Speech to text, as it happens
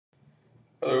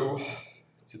Hello,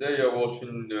 today you're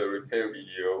watching the repair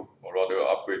video, or rather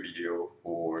upgrade video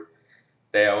for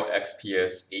Dell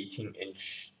XPS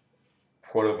 18-inch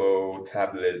portable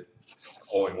tablet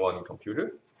all-in-one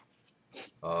computer.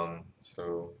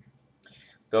 So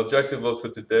the objective for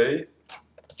today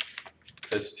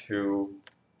is to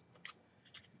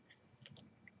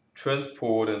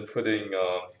transport and putting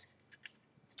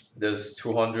this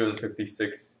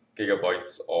 256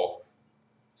 gigabytes of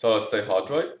solid-state hard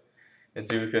drive and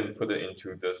see if we can put it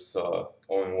into this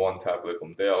all-in-one tablet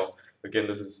from Dell. Again,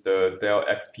 this is the Dell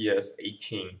XPS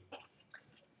 18.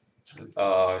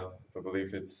 I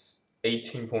believe it's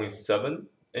 18.7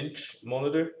 inch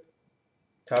monitor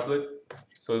tablet.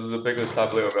 So this is the biggest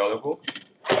tablet available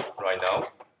right now.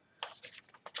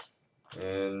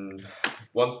 And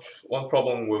one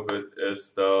problem with it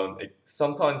is it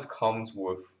sometimes comes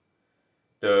with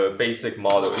the basic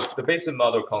model. The basic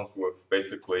model comes with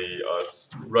basically a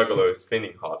regular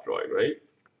spinning hard drive, right?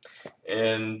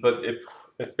 But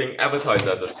it's being advertised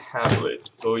as a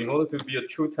tablet. So in order to be a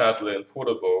true tablet and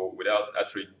portable without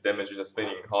actually damaging the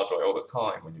spinning hard drive all the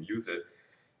time when you use it,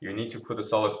 you need to put a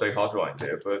solid state hard drive in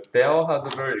there. But Dell has a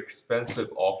very expensive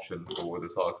option for the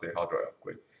solid state hard drive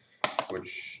upgrade,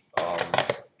 which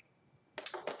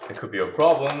it could be a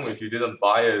problem if you didn't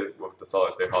buy it with the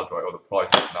solid state hard drive, or the price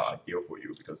is not ideal for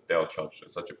you because Dell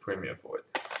charges such a premium for it.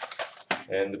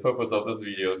 And the purpose of this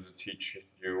video is to teach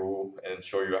you and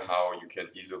show you how you can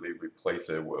easily replace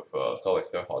it with a solid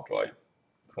state hard drive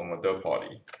from a third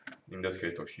party, in this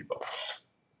case Toshiba.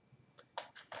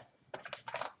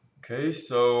 Okay,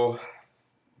 so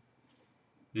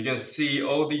you can see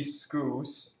all these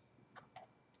screws.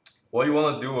 What you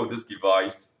want to do with this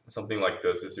device, something like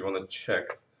this, is you want to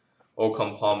check all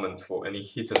compartments for any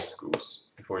hidden screws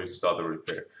before you start the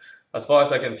repair. As far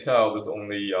as I can tell, there's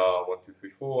only 1, 2, 3,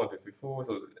 4, 1, 2, 3, 4.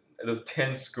 So there's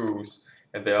 10 screws,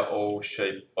 and they are all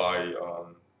shaped by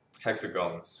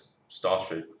hexagons,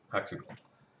 star-shaped hexagon.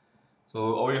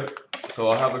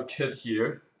 So I have a kit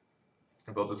here.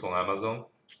 I got this on Amazon.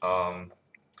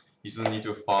 You just need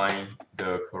to find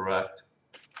the correct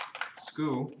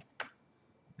screw,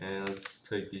 and let's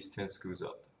take these 10 screws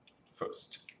out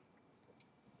first.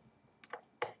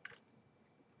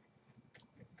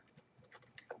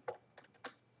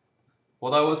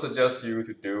 What I would suggest you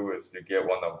to do is to get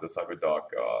one of the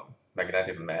CyberDoc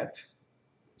magnetic mat.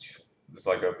 It's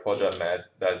like a project mat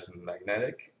that's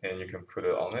magnetic, and you can put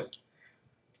it on it.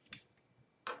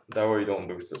 That way you don't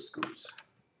lose the screws.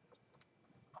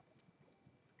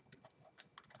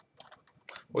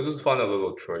 We'll just find a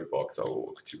little tray box that will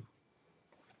work too.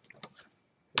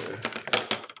 Yeah.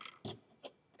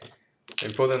 The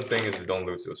important thing is you don't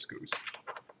lose your screws,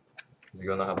 because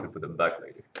you're gonna have to put them back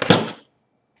later.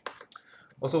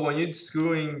 Also, when you're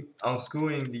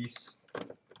unscrewing these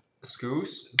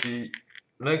screws,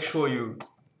 make sure you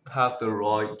have the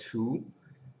right tool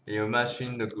and you're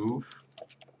matching the groove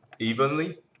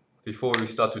evenly before you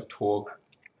start to torque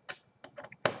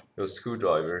your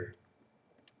screwdriver.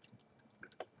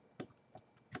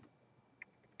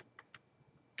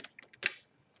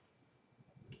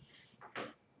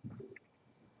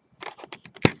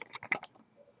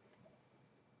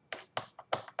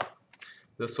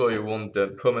 That's why you won't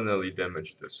permanently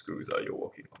damage the screws that you're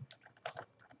working on.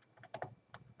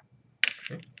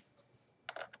 Okay.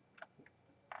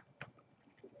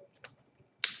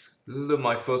 This is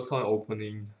my first time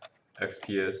opening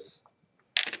XPS.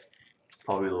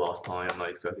 Probably the last time. I'm not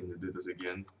expecting to do this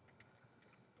again.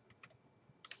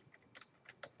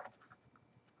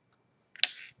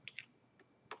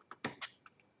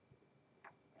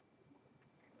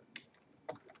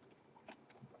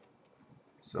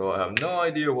 So I have no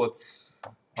idea what's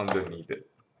underneath it.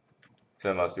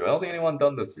 I don't think anyone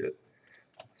done this yet.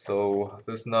 So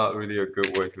this is not really a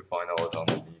good way to find out what's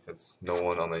underneath, since no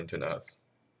one on the internet has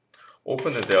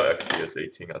opened the Dell XPS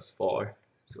 18 as far.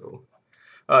 So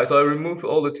alright, so I removed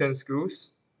all the 10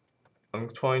 screws. I'm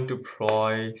trying to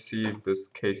see if this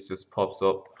case just pops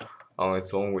up on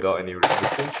its own without any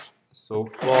resistance. So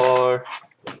far,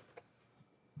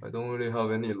 I don't really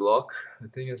have any luck. I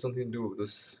think it has something to do with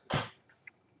this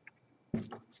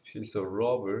piece of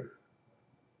rubber.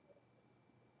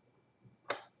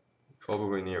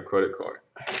 Probably need a credit card.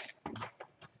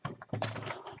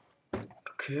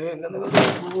 Okay, none of the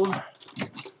floor.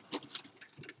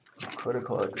 Credit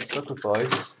card I can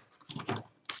sacrifice.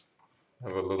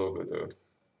 Have a little bit of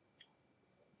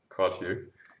card here.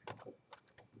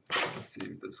 Let's see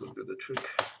if this will do the trick.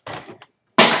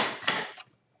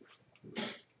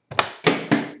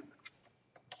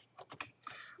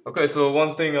 Okay, so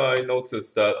one thing I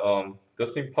noticed that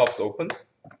this thing pops open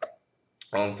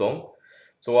on its own.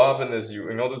 So what happened is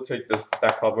in order to take this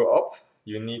back cover up,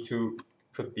 you need to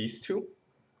put these two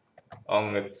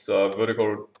on its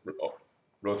vertical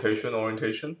rotation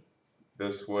orientation.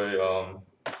 This way,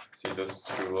 see those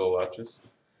two little latches?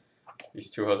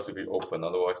 These two has to be open,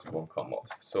 otherwise it won't come off.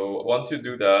 So once you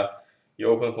do that, you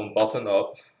open from bottom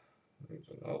up,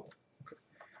 okay.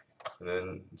 And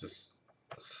then just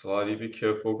slightly be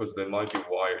careful because there might be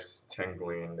wires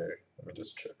tangling in there. Let me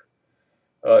just check.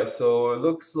 Alright, so it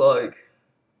looks okay.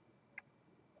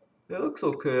 I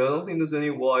don't think there's any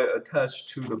wire attached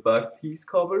to the back piece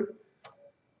cover.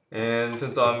 And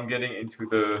since I'm getting into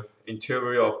the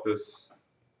interior of this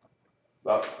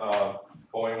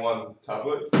all-in-one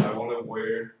tablet, I want to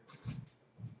wear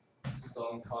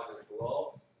some kind of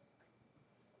gloves.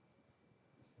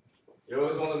 You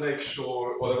always want to make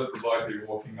sure whatever device you're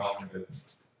working on,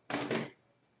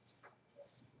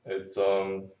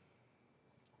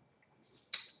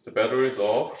 the battery is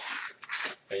off,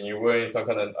 and you're wearing some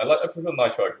kind of. I prefer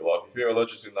nitride glove. If you're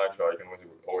allergic to nitride, you can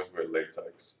always wear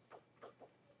latex.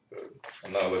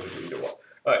 I'm not allergic to either one.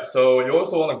 Alright, so you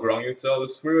also want to ground yourself.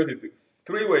 There's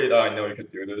three ways that I know you can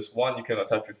do this. One, you can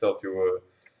attach yourself to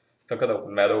some kind of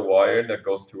metal wire that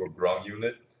goes to a ground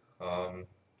unit.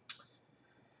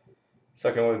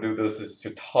 Second way to do this is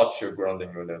to touch your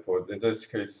grounding unit. In this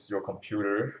case, your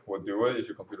computer will do it if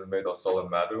your computer is made of solid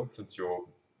metal, since your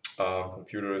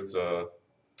computer's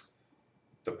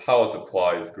the power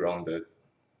supply is grounded.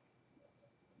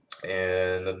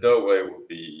 And the third way would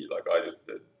be like I just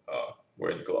did,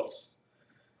 wearing gloves.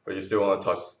 But you still want to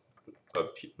touch a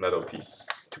metal piece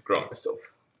to ground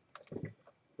yourself.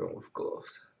 Going with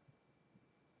gloves.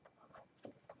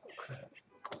 Okay.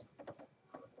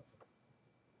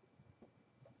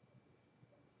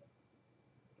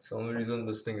 For some reason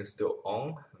this thing is still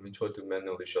on. Let me try to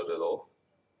manually shut it off.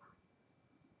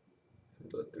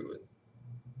 Since I do it.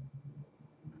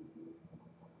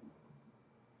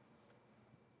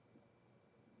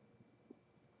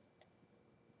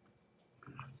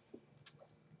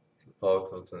 Power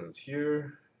button is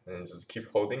here, and just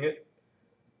keep holding it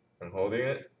and holding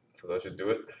it. So that should do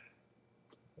it.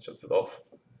 It shuts it off.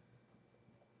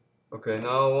 Okay,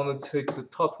 now I want to take the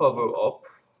top cover up.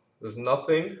 There's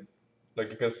nothing, like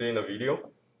you can see in the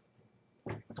video.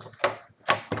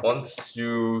 Once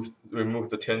you remove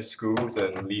the 10 screws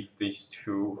and leave these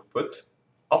 2 foot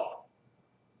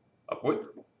upward,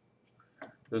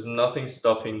 there's nothing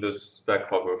stopping this back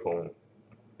cover from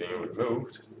being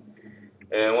removed.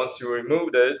 And once you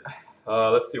removed it,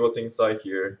 let's see what's inside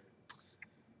here.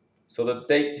 So the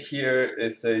date here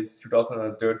says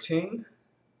 2013,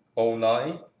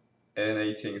 09, and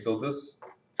 18. So this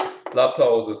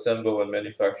laptop was assembled and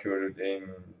manufactured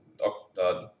in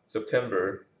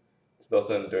September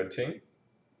 2013.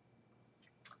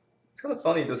 It's kind of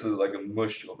funny, this is like a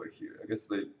mush over here. I guess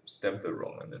they stamped it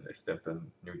wrong and then they stamped a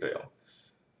new day on.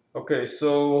 Okay,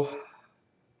 so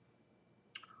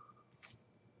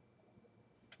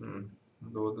I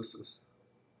wonder what this is.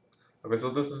 Okay, so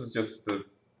this is just the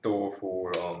door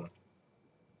for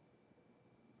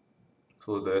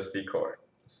the SD card.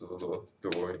 So the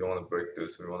door, you don't want to break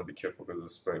this, and you want to be careful because the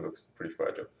spring looks pretty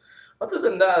fragile. Other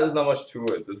than that, there's not much to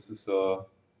it. This is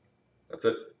that's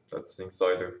it. That's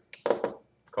inside the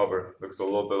cover. Looks a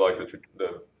little bit like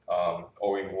the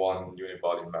all-in-one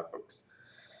unibody MacBooks.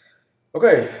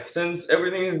 Okay, since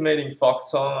everything is made in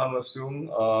Foxconn, I'm assuming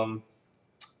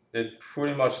it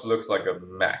pretty much looks like a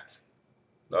Mac,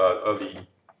 early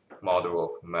model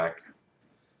of Mac.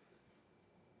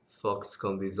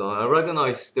 Foxconn design. I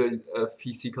recognize the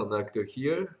FPC connector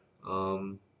here.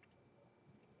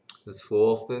 There's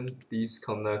 4 of them. These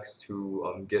connects to,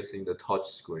 I'm guessing, the touch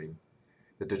screen,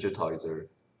 the digitizer.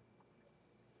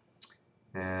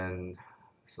 And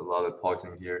there's a lot of parts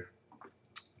in here.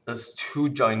 There's 2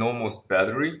 ginormous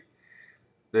battery.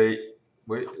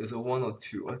 Wait, is it 1 or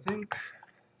 2? I think.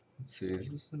 Let's see,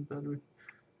 is this in battery?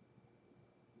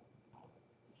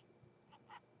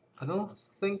 I don't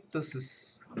think this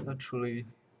is actually.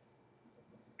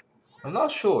 I'm not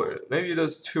sure. Maybe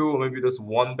there's 2 or maybe there's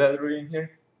 1 battery in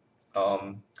here.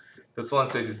 This one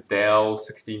says Dell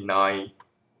 69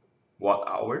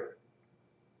 watt-hour.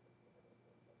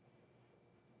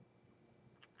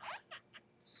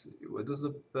 Let's see, where does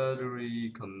the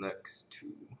battery connects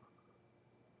to?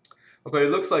 Okay,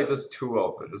 it looks like there's 2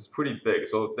 of them. It's pretty big,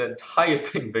 so the entire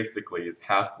thing basically is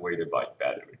half weighted by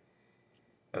battery.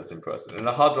 That's impressive. And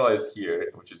the hard drive is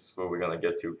here, which is where we're gonna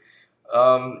get to.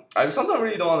 I sometimes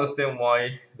really don't understand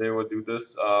why they would do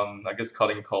this. I guess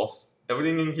cutting costs.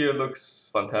 Everything in here looks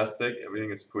fantastic. Everything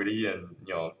is pretty and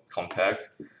compact.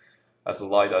 as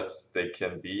light as they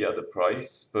can be at the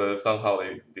price, but somehow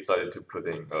they decided to put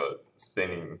in a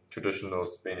traditional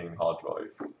spinning hard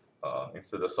drive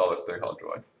instead of solid state hard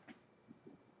drive,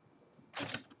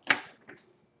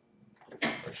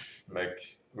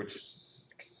 which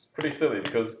is pretty silly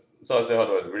because solid state hard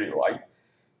drive is really light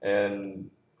and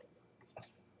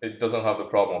it doesn't have the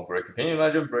problem of breaking. Can you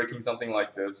imagine breaking something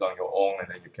like this on your own and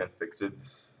then you can't fix it?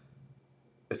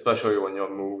 Especially when you're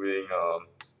moving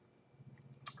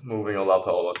your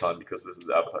laptop all the time, because this is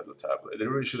advertised as a tablet. They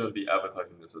really shouldn't be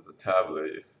advertising this as a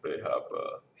tablet if they have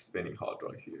a spinning hard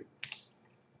drive here.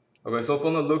 Okay, so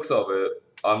from the looks of it,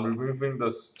 I'm removing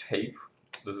this tape.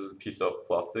 This is a piece of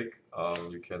plastic.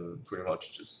 You can pretty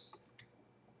much just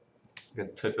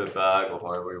tip it back or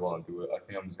however you want to do it. I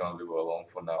think I'm just gonna leave it alone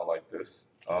for now like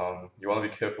this. You want to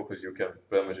be careful because you can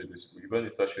damage this ribbon,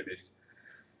 especially this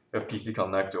PC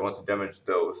connector. Once you damage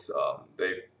those,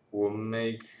 they will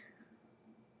make.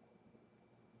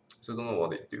 So I don't know what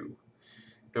they do.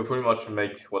 They'll pretty much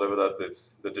make whatever that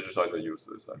the digitizer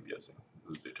uses, I'm guessing.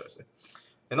 This is digitizer.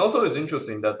 And also it's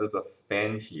interesting that there's a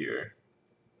fan here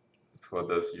for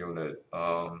this unit.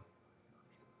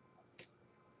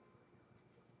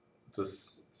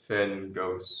 This fan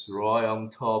goes right on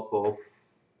top of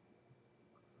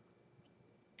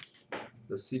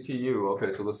the CPU.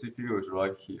 Okay, so the CPU is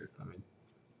right here.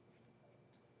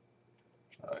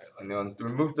 Alright, I'm going to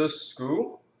remove this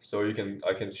screw so I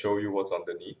can show you what's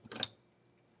underneath.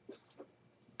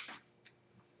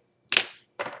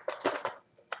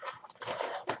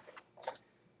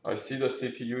 I see the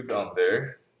CPU down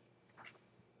there.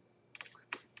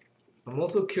 I'm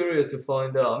also curious to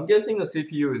find out. I'm guessing the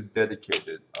CPU is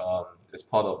dedicated. It's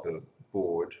part of the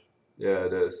board. Yeah,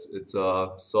 it is. It's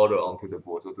soldered onto the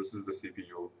board. So this is the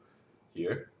CPU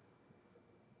here,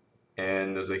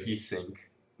 and there's a heatsink,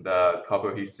 that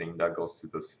copper heatsink that goes to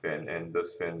this fan, and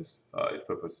this fan is its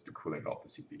purpose to cooling off the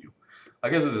CPU. I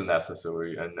guess this is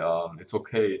necessary, and it's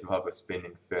okay to have a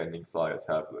spinning fan inside a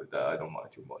tablet. That I don't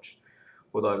mind too much.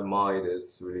 What I mind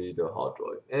is really the hard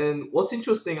drive. And what's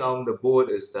interesting on the board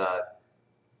is that,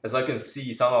 as I can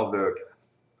see, some of the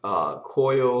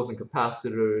coils and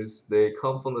capacitors, they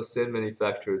come from the same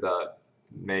manufacturer that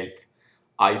make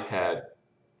iPad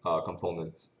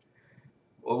components,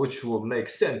 which will make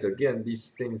sense. Again,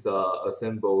 these things are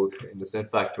assembled in the same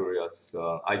factory as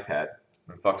iPad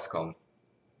and Foxconn.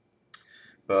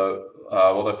 But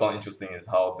what I found interesting is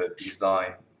how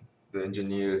the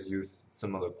engineers use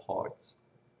similar parts.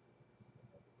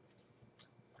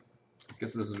 I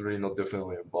guess this is really no different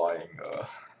than buying a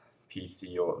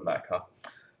PC or a Mac, huh?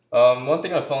 One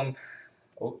thing I found,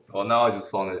 well, now I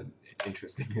just found it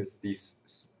interesting, is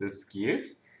these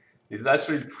gears. These are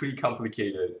actually pretty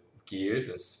complicated gears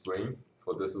and spring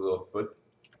for this little foot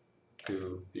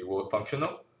to be more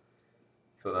functional.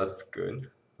 So that's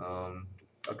good.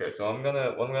 Okay, so what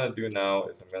I'm gonna do now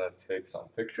is I'm gonna take some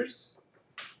pictures.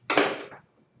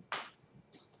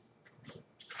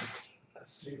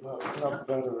 Let's see if I have enough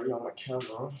battery on my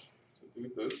camera to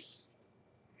do this.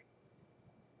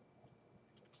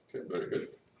 Okay, very good.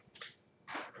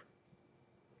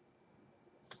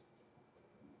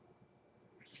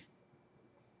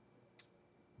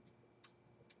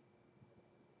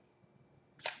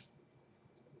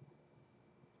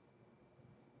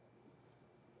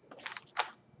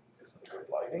 Get some good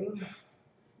lighting.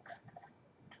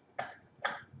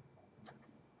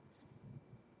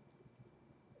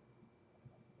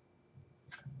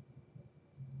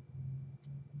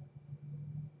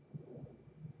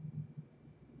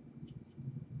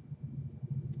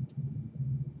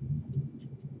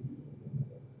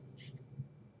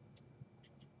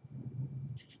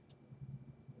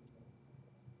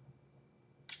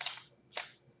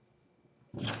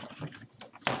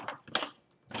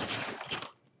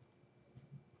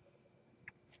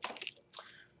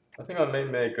 I think I may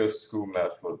make a school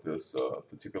mat for this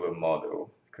particular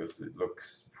model because it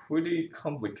looks pretty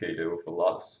complicated with a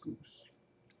lot of screws.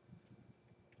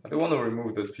 I do want to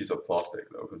remove this piece of plastic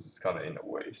though because it's kind of in the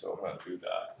way, so I'm going to do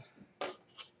that.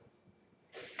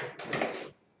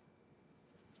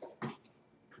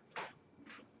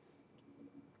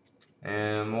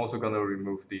 And I'm also going to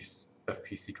remove these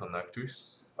FPC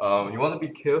connectors. You want to be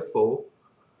careful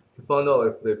to find out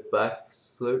if they back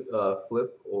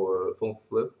flip or phone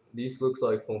flip. These looks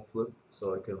like phone flip,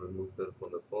 so I can remove them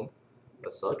from the phone.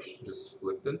 As such, just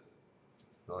flip them.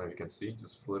 Now you can see,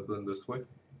 just flip them this way.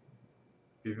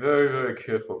 Be very, very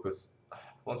careful because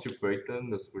once you break them,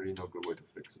 there's really no good way to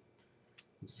fix it.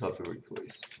 You just have to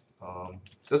replace.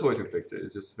 There's a way to fix it.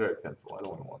 It's just very painful. I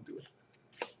don't really want to do it.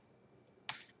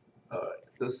 Alright,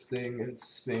 this thing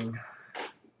is being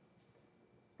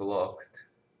blocked.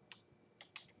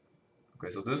 Okay,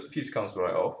 so this piece comes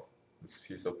right off. This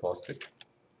piece of plastic.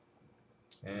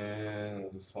 And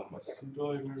I'll just find my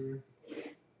screwdriver.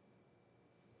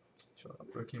 Try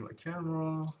breaking my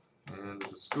camera. And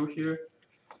there's a screw here.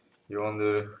 You want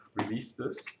to release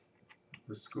this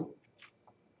screw.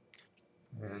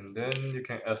 And then you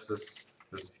can access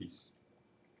this piece.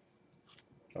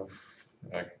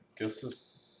 I guess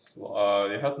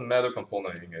it has a metal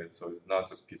component in it, so it's not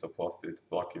just a piece of plastic to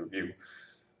block your view.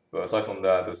 But aside from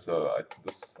that, there's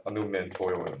aluminum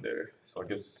foil in there, so I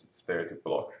guess it's there to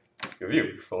block your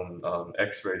view from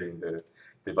X-raying the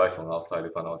device from outside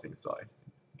if it's inside.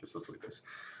 I guess that's what it is.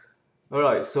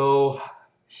 Alright, so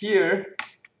here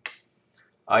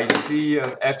I see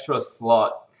an extra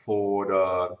slot for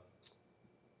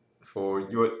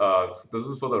your this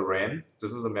is for the RAM.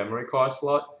 This is the memory card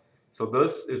slot. So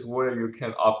this is where you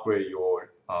can upgrade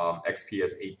your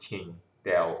XPS 18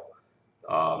 Dell,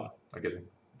 I guess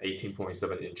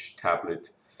 18.7-inch tablet.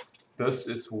 This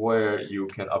is where you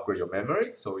can upgrade your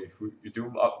memory. So if you do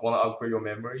want to upgrade your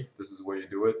memory, this is where you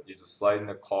do it. You just slide in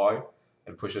the card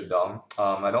and push it down.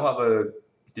 I don't have a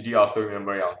DDR3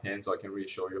 memory on hand, so I can't really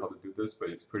show you how to do this, but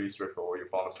it's pretty straightforward. You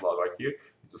find a slot right here,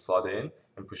 you just slot it in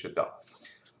and push it down.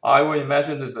 I would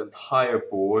imagine this entire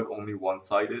board only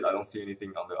one-sided. I don't see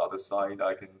anything on the other side.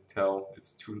 I can tell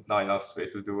it's not enough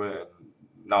space to do it, and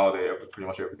nowadays pretty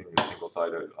much everything is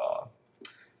single-sided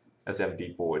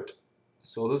SMD board.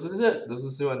 So this is it. This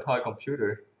is your entire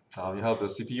computer. You have the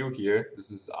CPU here.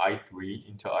 This is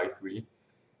Intel i3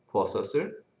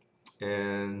 processor,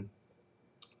 and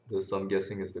this I'm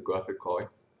guessing is the graphic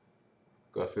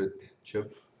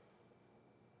chip.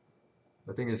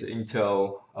 I think it's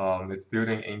Intel. It's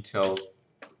building Intel.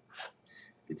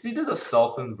 It's either the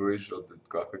Southern Bridge or the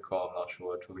graphic card. I'm not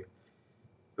sure actually.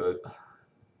 But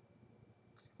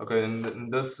okay,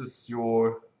 and this is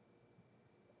your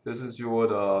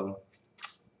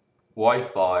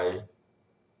Wi-Fi.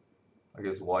 I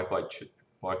guess Wi-Fi chip,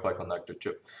 Wi-Fi connector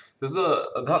chip. There's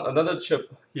another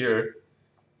chip here,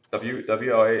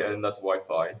 WLA, and that's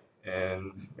Wi-Fi.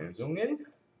 And zoom in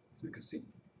so you can see.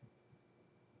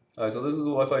 Alright, so this is a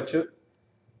Wi-Fi chip,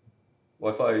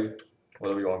 Wi-Fi,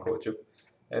 whatever you want to call it, chip.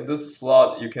 And this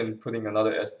slot you can put in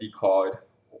another SD card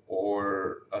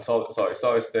or solid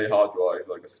state hard drive,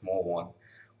 like a small one,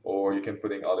 or you can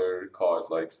put in other cards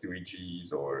like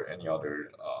 3Gs or any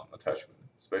other attachment.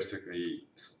 It's basically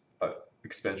an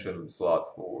expansion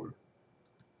slot for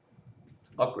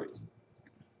upgrades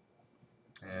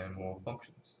and more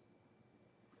functions.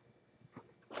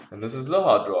 And this is the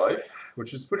hard drive,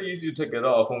 which is pretty easy to take it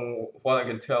off. From what I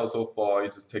can tell so far, you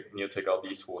just take out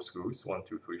these 4 screws, 1,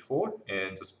 2, 3, 4,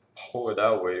 and just pull it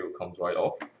that way. It comes right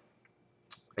off.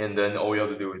 And then all you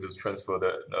have to do is just transfer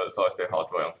the solid state hard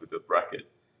drive onto the bracket,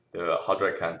 the hard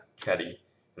drive caddy,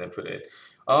 and then put it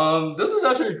in. This is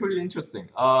actually pretty interesting.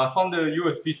 I found the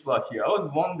USB slot here. I was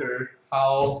wondering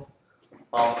how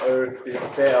on earth did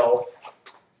Dell.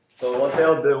 So what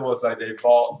Dell did was like they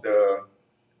bought the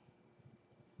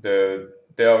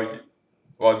Dell.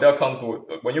 Well, Dell comes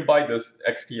with, when you buy this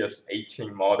XPS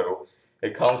 18 model,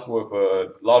 it comes with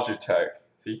a Logitech.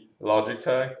 See,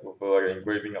 Logitech with like an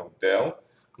engraving of Dell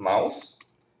mouse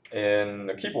and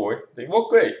a keyboard. They work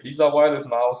great. These are wireless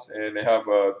mouse, and they have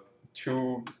a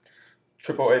 2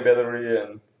 AAA battery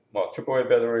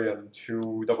and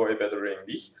 2 AA battery in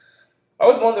these. I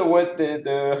was wondering where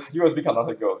the USB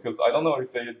connector goes, because I don't know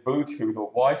if they Bluetooth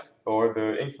or Wi-Fi or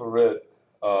the infrared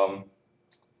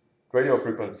radio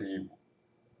frequency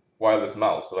wireless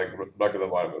mouse, like regular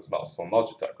wireless mouse from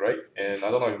Logitech, right? And I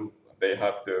don't know if they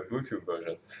have the Bluetooth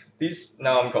version. These,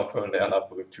 now I'm confirmed, they are not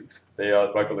Bluetooth. They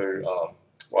are regular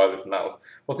wireless mouse.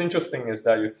 What's interesting is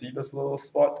that you see this little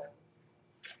spotlight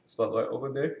over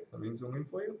there. Let me zoom in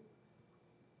for you.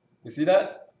 You see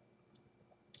that?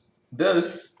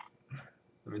 This,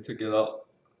 let me take it out.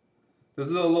 This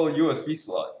is a little USB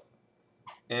slot.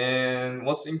 And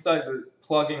what's inside the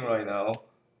plug-in right now,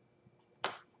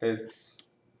 it's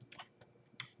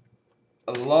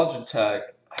a Logitech.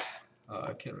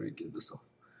 I can't really get this off.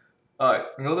 Alright,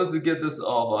 in order to get this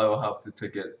off, I will have to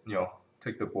take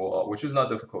the board out, which is not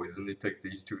difficult. You only take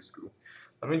these 2 screws.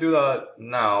 Let me do that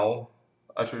now.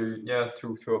 Actually, yeah,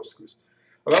 two up screws.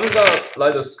 I'm gonna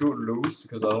let the screw loose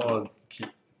because I don't want to keep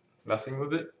messing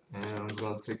with it. And I'm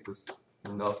gonna take this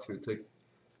enough to take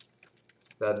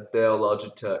that Dell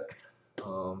Logitech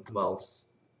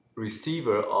mouse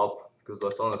receiver up, because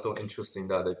I found it so interesting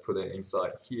that they put it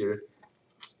inside here,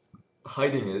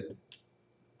 hiding it.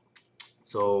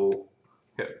 So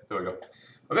here, there we go.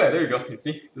 Okay, there you go. You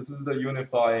see, this is the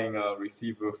unifying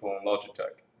receiver from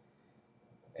Logitech,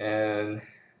 and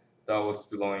that was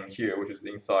belonging here, which is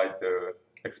inside the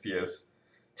XPS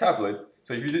tablet.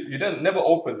 So if you then never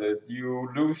open it, you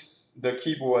lose the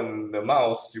keyboard and the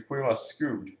mouse. You're pretty much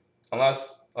screwed.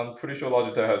 Unless I'm pretty sure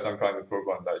Logitech has some kind of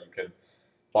program that you can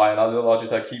buy another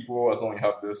Logitech keyboard. As long as you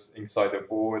have this inside the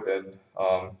board, then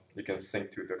you can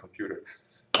sync to the computer.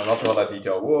 I'm not sure how that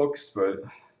detail works, but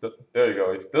there you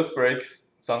go. If this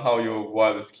breaks, somehow your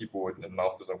wireless keyboard and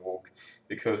mouse doesn't work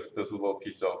because there's a little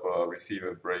piece of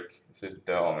receiver break. It says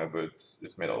Dell on it, but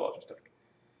it's made of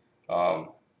Logitech.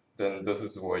 Then this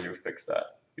is where you fix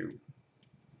that. You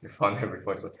find a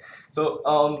replacement. So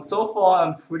so far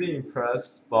I'm pretty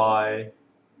impressed by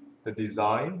the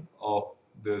design of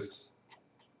this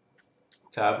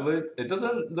tablet. It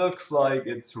doesn't look like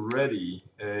it's ready.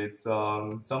 It's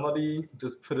somebody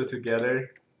just put it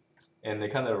together and they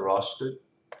kind of rushed it.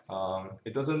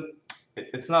 It doesn't.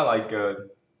 It's not like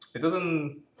it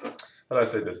doesn't. How do I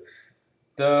say this?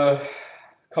 The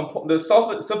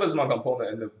surface mount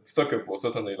component in the circuit board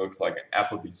certainly looks like an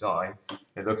Apple design.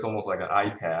 It looks almost like an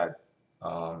iPad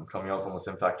coming out from the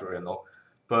same factory and all.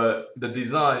 But the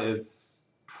design is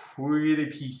pretty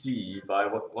PC. By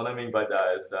what I mean by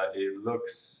that is that it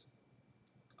looks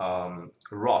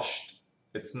rushed.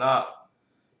 It's not.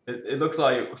 It looks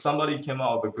like somebody came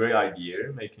out with a great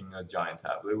idea, making a giant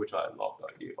tablet, which I love the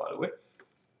idea, by the way.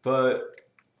 But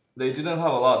they didn't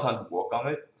have a lot of time to work on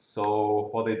it. So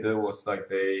what they did was like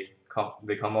they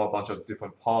come out a bunch of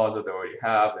different parts that they already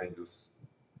have and just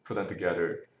put them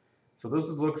together. So this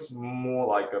looks more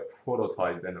like a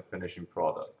prototype than a finishing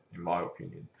product, in my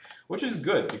opinion, which is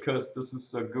good because this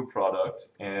is a good product.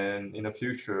 And in the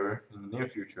near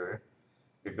future,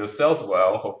 if this sells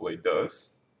well, hopefully it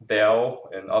does, Dell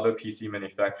and other PC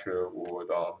manufacturer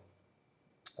would, or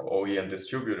OEM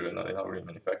distributor, not really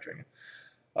manufacturing it,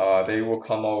 they will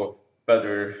come out with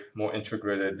better, more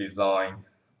integrated design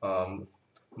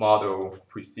model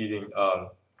preceding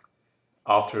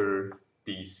after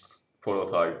these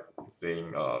prototype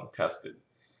being tested.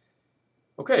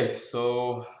 Okay,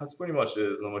 so that's pretty much it.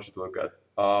 There's not much to look at.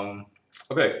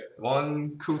 Okay,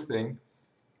 one cool thing,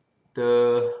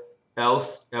 the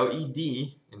LED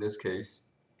in this case,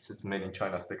 it's made in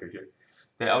China sticker here.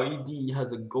 The LED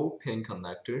has a gold pin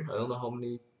connector. I don't know how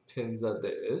many pins that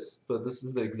there is, but this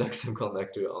is the exact same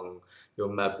connector on your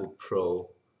MacBook Pro.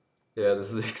 Yeah, this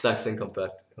is the exact same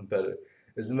competitor.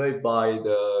 It's made by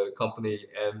the company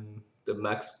and the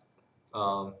Max.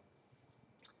 I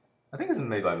think it's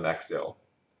made by Maxell.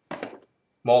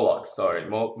 Molex, sorry.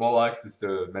 Molex is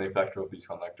the manufacturer of these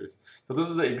connectors. So this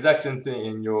is the exact same thing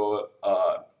in your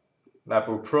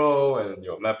MacBook Pro and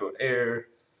your MacBook Air.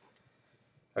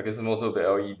 I guess most of the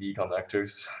LED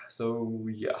connectors. So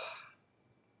yeah.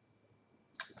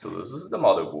 So this is the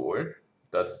motherboard.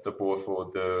 That's the board for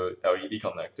the LED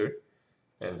connector.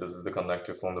 And this is the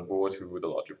connector from the board to the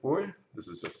logic board. This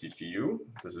is your CPU.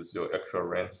 This is your extra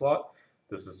RAM slot.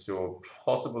 This is your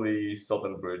possibly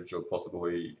Southern Bridge or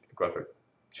possibly graphic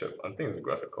chip. I think it's a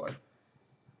graphic card.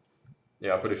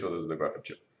 Yeah, I'm pretty sure this is the graphic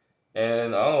chip.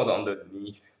 And I don't know what's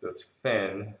underneath this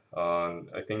fan.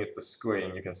 I think it's the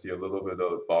screen. You can see a little bit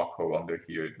of barcode under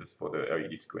here. This is for the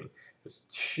LED screen. There's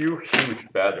two huge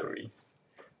batteries.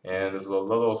 And there's a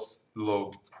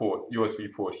little port,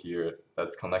 USB port here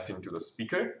that's connecting to the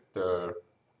speaker. The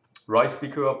right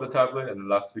speaker of the tablet and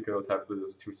the left speaker of the tablet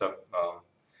is two separate.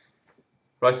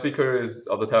 Right speaker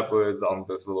of the tablet is on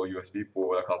this little USB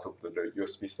port that comes with the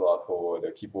USB slot for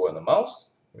the keyboard and the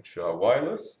mouse, which are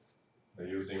wireless. They're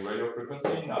using radio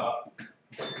frequency, not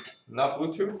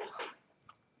Bluetooth.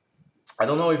 I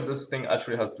don't know if this thing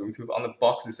actually has Bluetooth. On the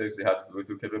box it says it has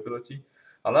Bluetooth capability.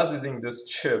 Unless using this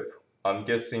chip, I'm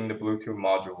guessing the Bluetooth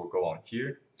module will go on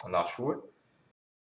here. I'm not sure.